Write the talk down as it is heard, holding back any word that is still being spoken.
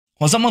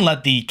Well, someone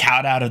let the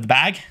cat out of the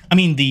bag. I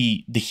mean,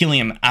 the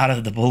helium out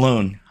of the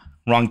balloon.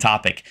 Wrong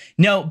topic.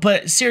 No,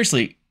 but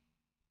seriously,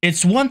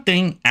 it's one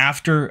thing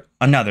after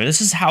another.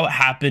 This is how it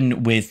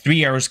happened with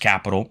Three Arrows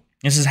Capital.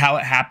 This is how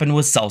it happened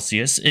with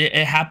Celsius. It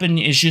happened,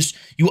 it's just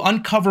you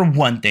uncover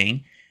one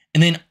thing,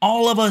 and then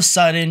all of a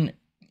sudden,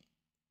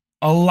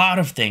 a lot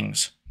of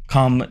things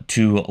come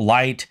to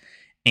light,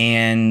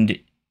 and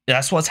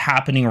that's what's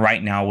happening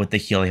right now with the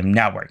Helium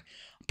network.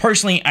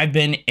 Personally, I've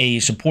been a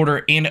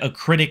supporter and a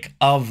critic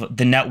of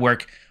the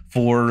network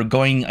for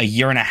going a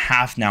year and a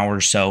half now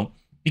or so,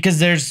 because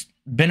there's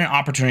been an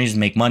opportunity to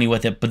make money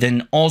with it, but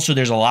then also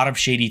there's a lot of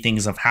shady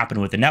things that have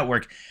happened with the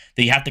network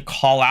that you have to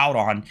call out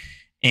on.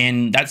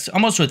 And that's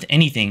almost with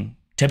anything.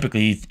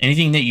 Typically,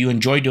 anything that you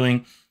enjoy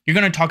doing, you're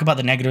going to talk about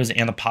the negatives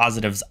and the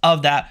positives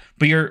of that.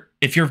 But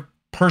if you're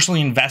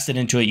personally invested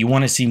into it, you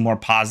want to see more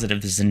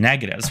positives than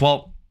negatives.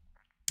 Well,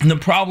 the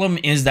problem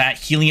is that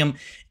Helium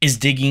is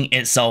digging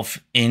itself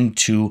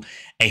into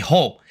a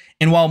hole.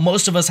 And while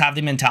most of us have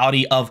the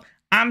mentality of,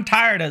 I'm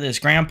tired of this,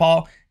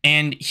 Grandpa,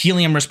 and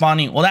Helium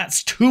responding, well,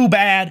 that's too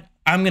bad,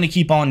 I'm going to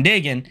keep on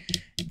digging.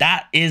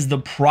 That is the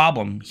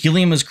problem.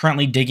 Helium is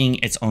currently digging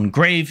its own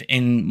grave,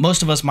 and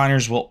most of us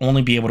miners will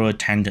only be able to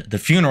attend the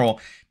funeral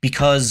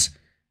because,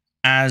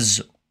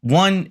 as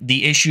one,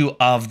 the issue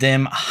of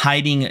them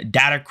hiding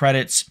data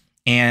credits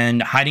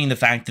and hiding the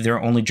fact that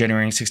they're only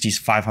generating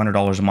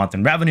 $6,500 a month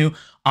in revenue,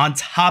 on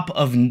top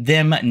of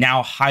them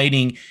now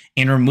hiding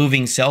and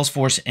removing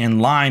Salesforce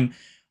and Lime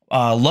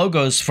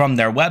logos from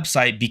their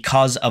website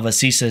because of a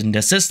cease and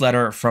desist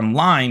letter from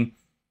Lime,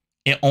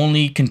 it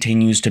only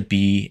continues to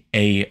be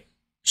a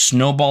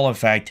snowball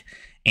effect,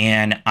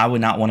 and I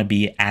would not want to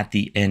be at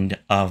the end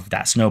of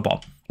that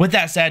snowball. With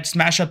that said,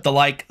 smash up the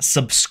like,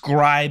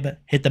 subscribe,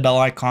 hit the bell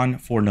icon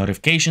for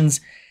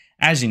notifications.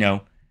 As you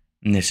know,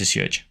 this is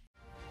huge.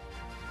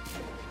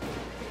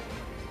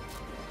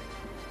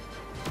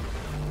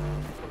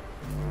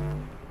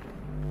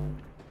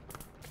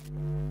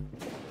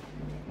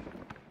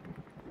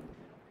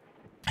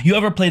 You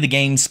ever play the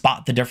game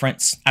Spot the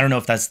Difference? I don't know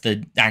if that's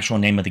the actual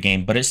name of the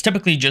game, but it's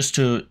typically just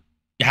it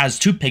has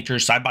two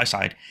pictures side by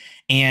side,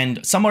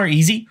 and some are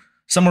easy,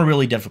 some are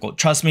really difficult.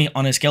 Trust me,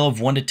 on a scale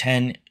of 1 to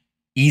 10,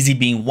 easy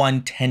being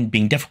 1, 10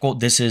 being difficult,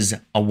 this is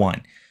a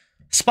 1.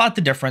 Spot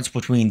the difference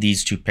between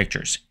these two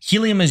pictures.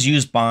 Helium is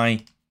used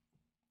by,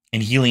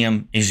 and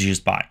Helium is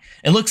used by.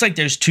 It looks like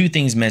there's two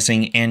things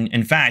missing, and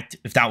in fact,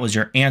 if that was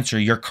your answer,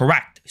 you're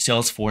correct.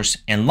 Salesforce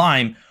and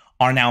Lime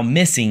are now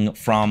missing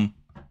from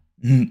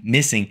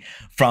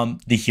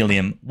the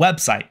Helium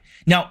website.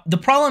 Now, the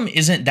problem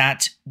isn't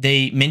that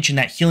they mention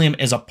that Helium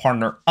is a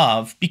partner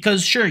of,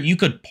 because sure, you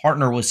could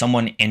partner with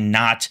someone and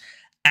not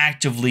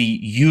actively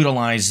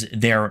utilize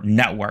their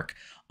network.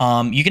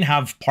 You can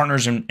have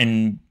partners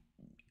in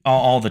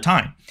all the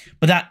time,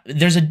 but that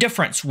there's a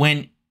difference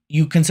when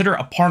you consider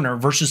a partner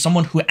versus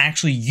someone who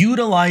actually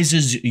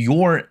utilizes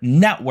your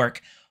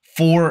network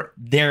for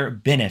their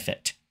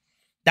benefit.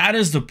 That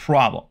is the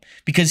problem,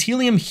 because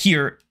Helium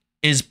here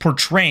is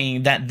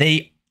portraying that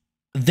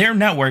their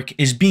network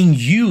is being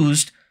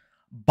used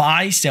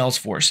by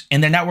Salesforce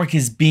and their network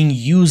is being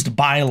used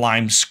by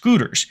Lime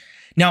scooters.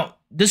 Now,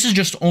 this is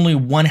just only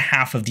one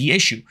half of the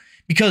issue,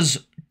 because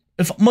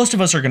if most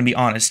of us are going to be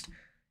honest,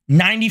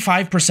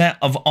 95%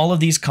 of all of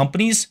these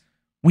companies,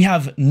 we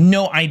have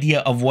no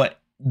idea of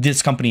what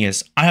this company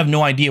is. I have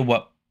no idea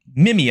what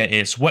Mimia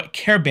is, what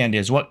Careband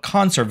is, what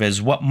Conserve is,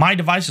 what My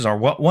Devices are,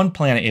 what One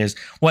Planet is,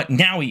 what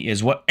Nowie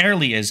is, what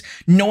Airly is.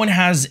 No one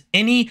has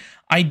any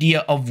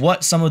idea of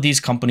what some of these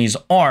companies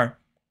are,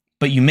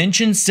 but you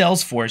mention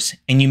Salesforce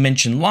and you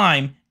mention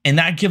Lime, and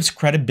that gives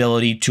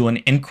credibility to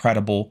an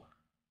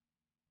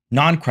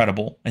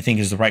non-credible, I think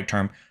is the right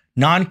term,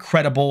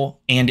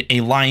 non-credible and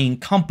a lying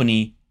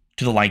company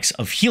to the likes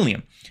of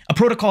Helium. A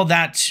protocol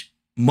that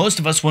most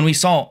of us, when we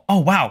saw, oh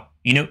wow,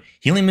 you know,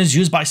 Helium is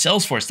used by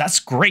Salesforce,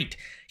 that's great.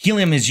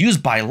 Helium is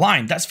used by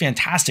Lime, that's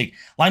fantastic.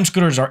 Lime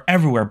scooters are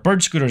everywhere,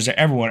 Bird scooters are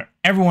everywhere.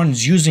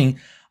 Everyone's using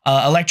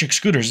electric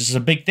scooters, this is a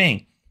big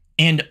thing.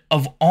 And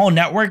of all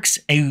networks,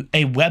 a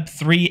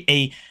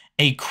Web3,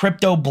 a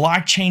crypto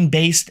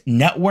blockchain-based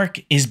network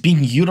is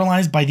being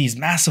utilized by these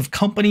massive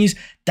companies.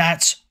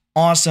 That's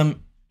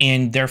awesome,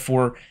 and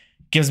therefore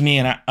gives me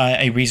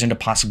a reason to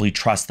possibly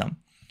trust them.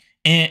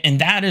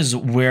 And that is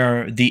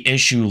where the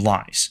issue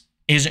lies,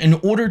 is in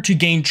order to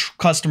gain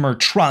customer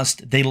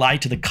trust, they lie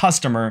to the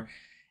customer,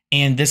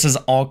 and this has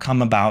all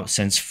come about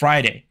since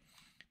Friday.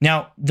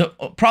 Now, the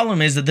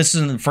problem is that this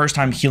isn't the first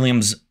time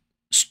Helium's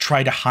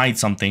tried to hide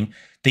something.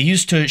 They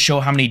used to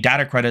show how many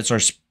data credits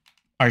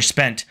are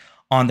spent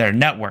on their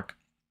network.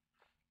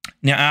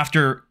 Now,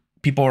 after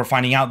people were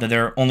finding out that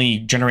they're only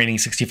generating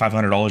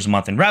 $6,500 a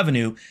month in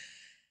revenue,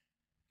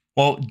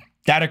 well,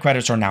 data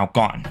credits are now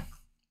gone.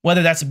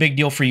 Whether that's a big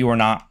deal for you or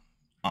not,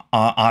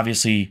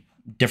 obviously,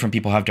 different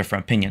people have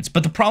different opinions.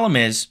 But the problem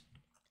is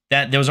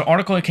that there was an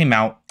article that came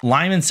out,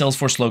 Lime and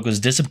Salesforce logos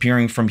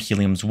disappearing from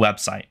Helium's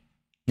website.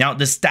 Now,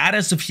 the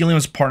status of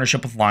Helium's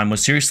partnership with Lime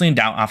was seriously in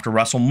doubt after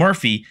Russell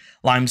Murphy,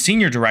 Lime's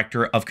senior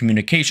director of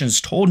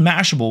communications, told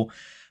Mashable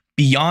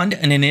Beyond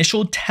an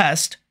initial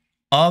test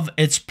of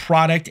its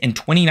product in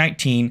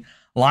 2019,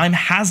 Lime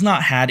has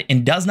not had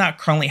and does not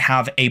currently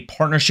have a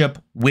partnership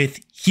with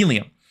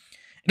Helium.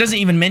 It doesn't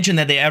even mention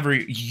that they ever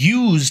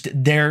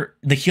used the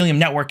Helium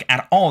network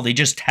at all. They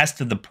just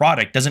tested the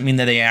product. Doesn't mean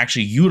that they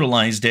actually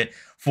utilized it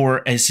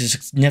for a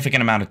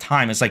significant amount of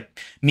time. It's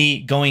like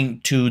me going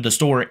to the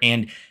store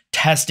and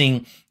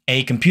testing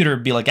a computer,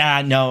 be like,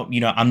 no,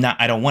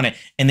 I don't want it.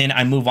 And then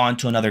I move on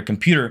to another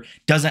computer.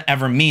 Doesn't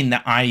ever mean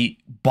that I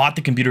bought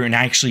the computer and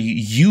actually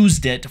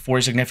used it for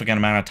a significant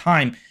amount of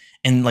time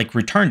and like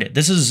returned it.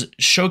 This is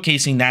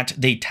showcasing that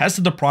they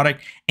tested the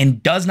product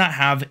and does not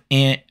have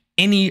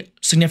any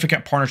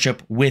significant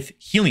partnership with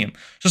Helium.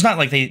 So it's not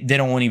like they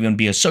don't want to even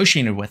be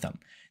associated with them.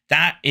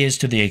 That is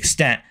to the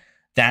extent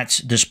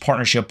that this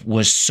partnership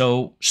was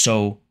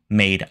so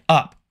made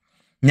up.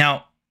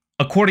 Now,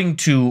 according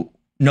to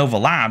Nova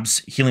Labs,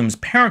 Helium's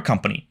parent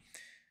company,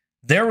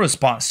 their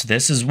response to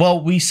this is,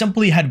 well, we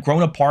simply had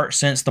grown apart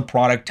since the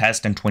product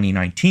test in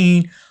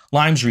 2019.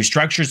 Lime's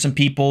restructured some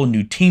people,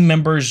 new team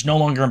members no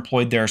longer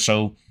employed there.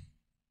 So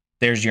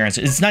there's your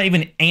answer. It's not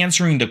even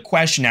answering the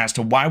question as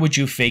to why would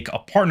you fake a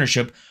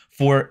partnership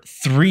for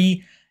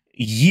 3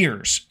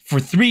 years. For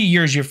 3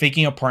 years, you're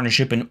faking a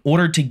partnership in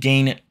order to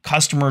gain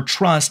customer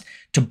trust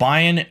to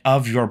buy-in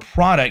of your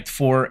product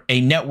for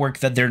a network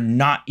that they're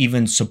not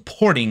even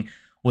supporting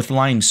with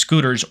Lime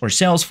scooters or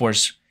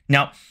Salesforce.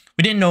 Now,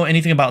 we didn't know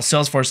anything about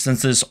Salesforce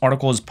since this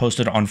article was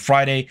posted on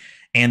Friday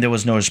and there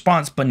was no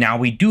response, but now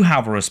we do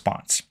have a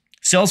response.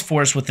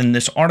 Salesforce within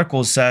this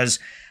article says,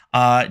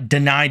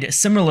 denied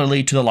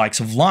similarly to the likes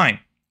of Lime.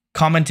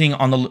 Commenting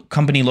on the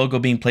company logo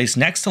being placed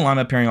next to Lime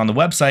appearing on the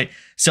website,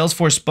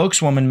 Salesforce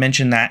spokeswoman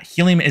mentioned that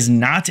Helium is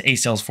not a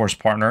Salesforce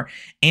partner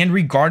and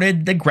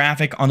regarded the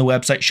graphic on the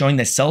website showing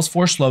the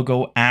Salesforce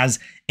logo as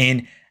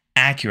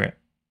inaccurate.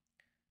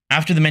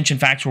 After the mentioned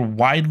facts were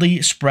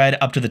widely spread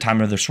up to the time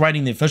of this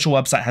writing, the official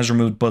website has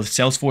removed both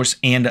Salesforce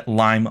and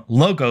Lime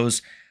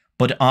logos,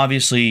 but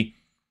obviously,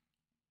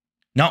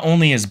 not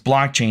only is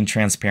blockchain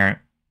transparent,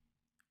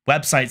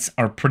 websites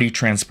are pretty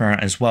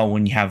transparent as well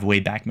when you have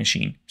Wayback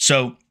Machine.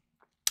 So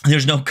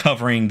there's no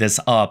covering this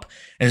up.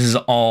 This is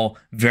all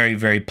very,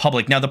 very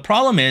public. Now, the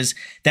problem is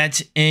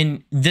that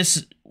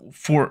this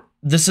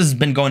has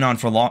been going on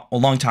for a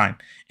long time.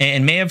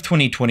 In May of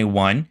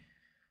 2021,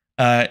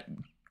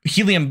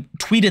 Helium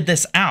tweeted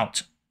this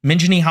out,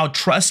 mentioning how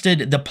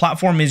trusted the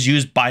platform is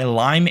used by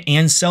Lime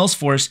and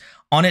Salesforce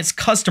on its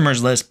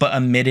customers list, but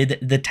omitted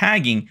the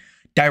tagging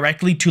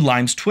directly to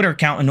Lime's Twitter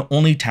account and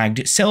only tagged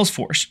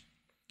Salesforce.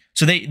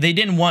 So they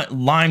didn't want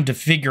Lime to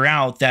figure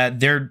out that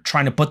they're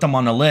trying to put them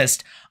on a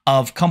list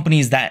of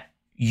companies that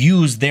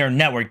use their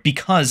network,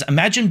 because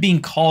imagine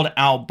being called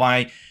out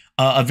by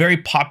a very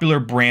popular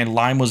brand.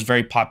 Lime was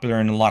very popular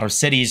in a lot of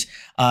cities,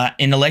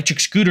 and electric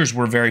scooters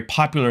were a very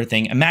popular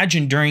thing.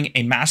 Imagine during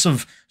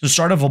the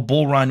start of a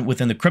bull run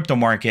within the crypto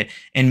market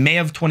in May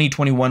of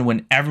 2021,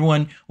 when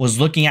everyone was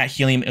looking at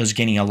Helium, it was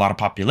gaining a lot of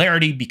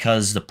popularity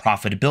because the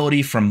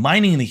profitability from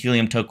mining the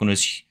Helium token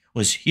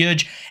was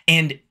huge.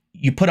 And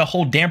you put a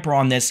whole damper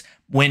on this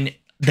when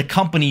the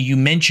company you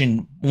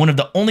mentioned, one of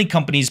the only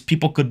companies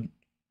people could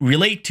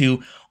relate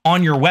to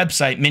on your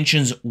website,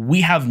 mentions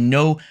we have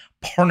no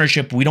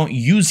partnership. We don't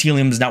use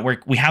Helium's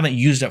network. We haven't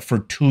used it for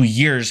 2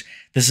 years.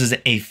 This is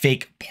a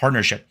fake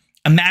partnership.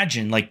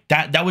 Imagine like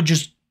that.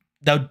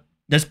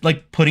 That's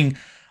like putting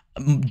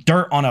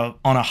dirt on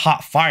a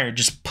hot fire.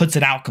 Just puts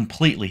it out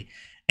completely.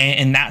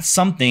 And that's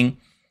something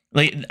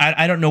like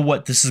I don't know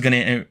what this is going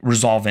to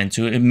resolve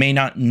into. It may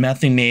not.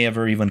 Nothing may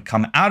ever even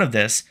come out of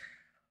this.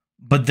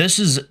 But this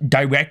is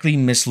directly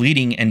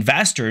misleading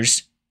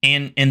investors.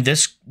 And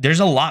there's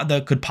a lot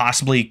that could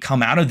possibly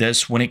come out of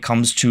this when it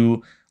comes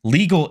to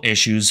legal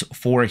issues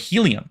for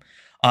Helium.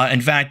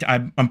 In fact,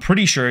 I'm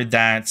pretty sure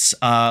that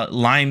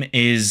Lime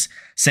is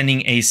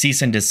sending a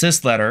cease and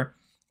desist letter,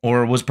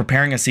 or was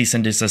preparing a cease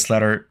and desist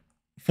letter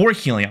for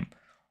Helium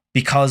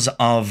because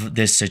of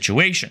this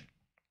situation.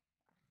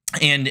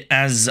 And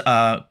as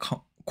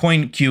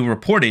CoinQ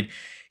reported,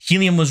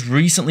 Helium was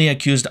recently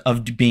accused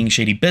of being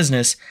shady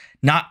business.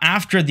 Not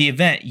after the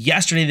event,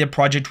 yesterday the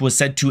project was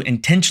said to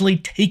intentionally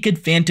take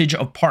advantage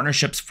of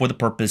partnerships for the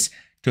purpose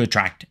to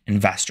attract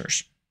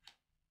investors.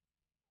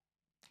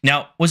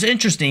 Now, what's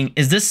interesting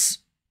is this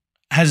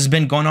has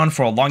been going on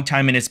for a long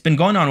time, and it's been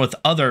going on with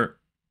other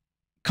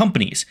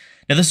companies.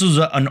 Now, this was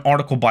an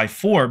article by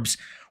Forbes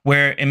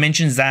where it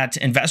mentions that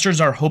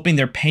investors are hoping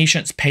their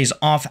patience pays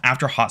off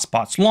after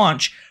hotspots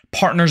launch.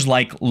 Partners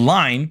like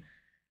Lime,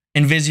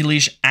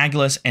 Invisileash,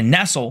 Agilus, and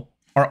Nestle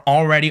are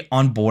already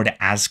on board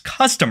as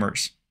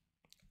customers.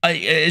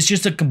 It's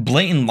just a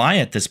blatant lie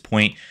at this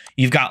point.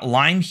 You've got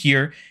Lime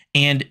here,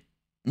 and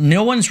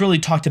no one's really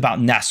talked about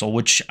Nestle,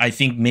 which I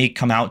think may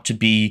come out to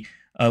be,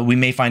 we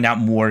may find out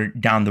more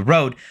down the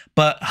road.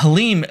 But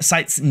Helium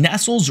cites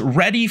Nestle's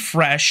Ready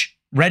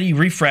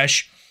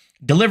Refresh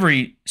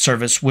delivery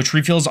service, which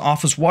refills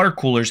office water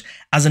coolers,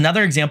 as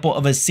another example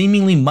of a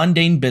seemingly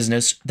mundane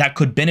business that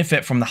could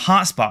benefit from the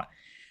hotspot,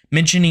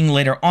 mentioning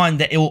later on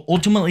that it will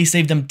ultimately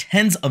save them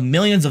tens of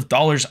millions of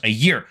dollars a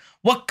year.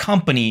 What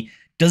company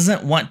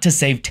doesn't want to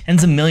save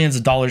tens of millions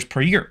of dollars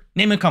per year?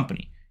 Name a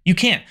company. You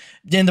can't.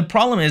 Then the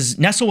problem is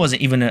Nestle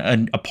wasn't even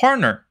a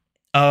partner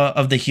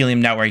of the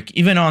Helium network.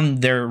 Even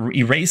on their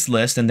erased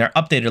list and their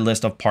updated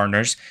list of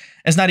partners,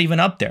 it's not even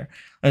up there.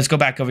 Let's go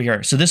back over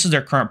here. So this is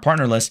their current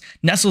partner list.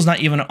 Nestle's not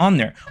even on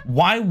there.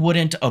 Why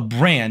wouldn't a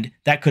brand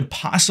that could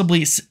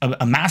possibly,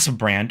 a massive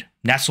brand,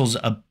 Nestle's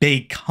a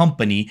big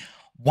company,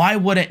 why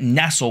wouldn't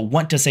Nestle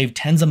want to save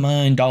tens of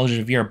millions of dollars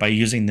a year by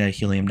using the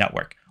Helium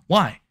network?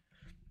 Why?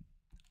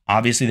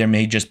 Obviously, there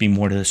may just be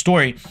more to the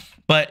story,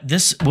 but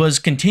this was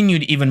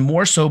continued even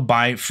more so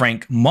by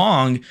Frank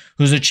Mong,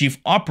 who's the chief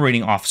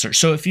operating officer.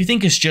 So if you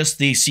think it's just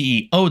the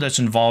CEO that's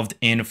involved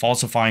in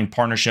falsifying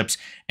partnerships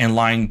and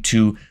lying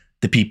to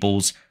the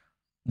people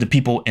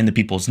in the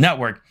people's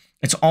network,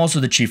 it's also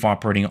the chief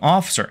operating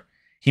officer.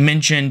 He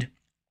mentioned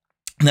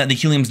that the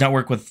Helium's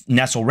network with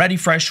Nestle Ready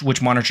Fresh,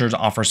 which monitors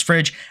offers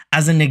fridge,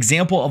 as an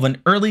example of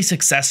an early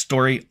success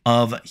story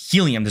of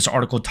Helium. This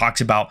article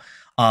talks about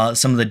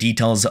some of the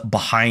details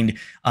behind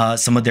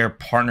some of their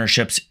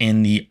partnerships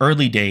in the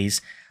early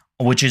days,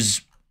 which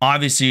is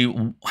obviously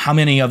how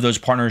many of those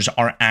partners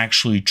are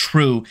actually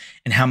true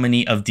and how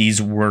many of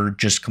these were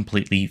just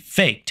completely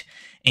faked.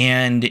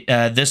 And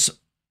this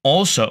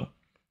also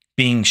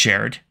being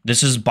shared,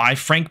 this is by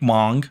Frank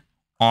Mong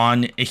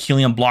on a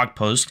Helium blog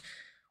post,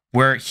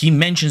 where he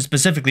mentions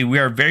specifically, we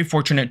are very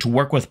fortunate to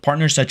work with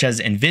partners such as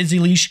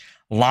Invisilish,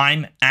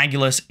 Lime,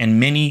 Agulous, and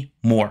many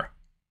more.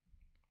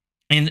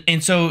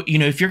 And so,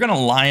 if you're going to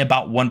lie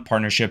about one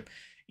partnership,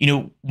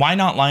 why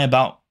not lie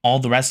about all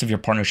the rest of your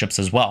partnerships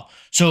as well?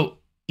 So,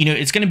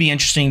 it's going to be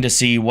interesting to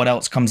see what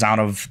else comes out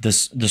of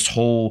this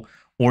whole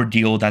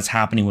ordeal that's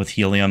happening with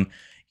Helium.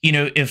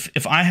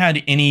 If I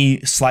had any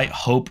slight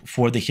hope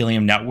for the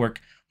Helium network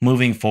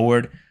moving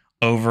forward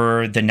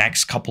over the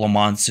next couple of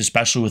months,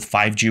 especially with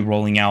 5G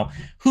rolling out,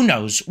 who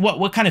knows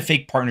what kind of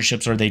fake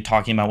partnerships are they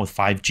talking about with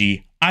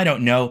 5G? I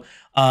don't know.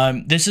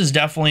 This is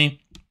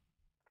definitely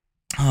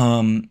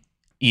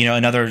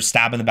another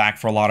stab in the back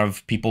for a lot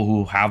of people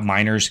who have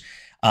miners.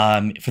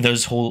 For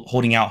those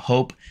holding out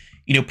hope,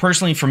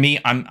 personally for me,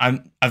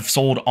 I've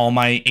sold all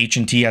my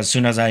HNT. As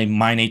soon as I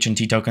mine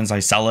HNT tokens, I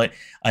sell it,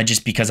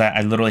 just because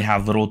I literally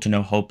have little to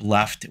no hope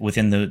left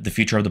within the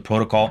future of the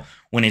protocol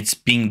when it's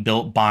being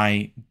built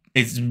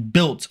it's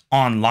built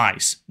on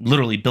lies,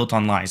 literally built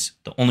on lies.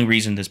 The only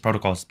reason this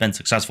protocol has been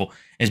successful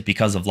is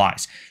because of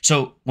lies.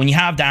 So when you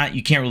have that,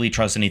 you can't really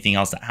trust anything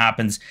else that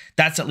happens.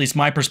 That's at least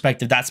my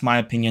perspective. That's my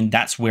opinion.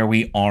 That's where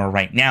we are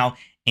right now.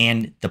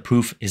 And the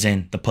proof is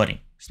in the pudding.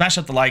 Smash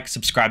up the like,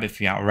 subscribe if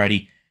you're not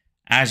already.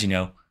 As you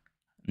know,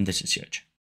 this is Georgie.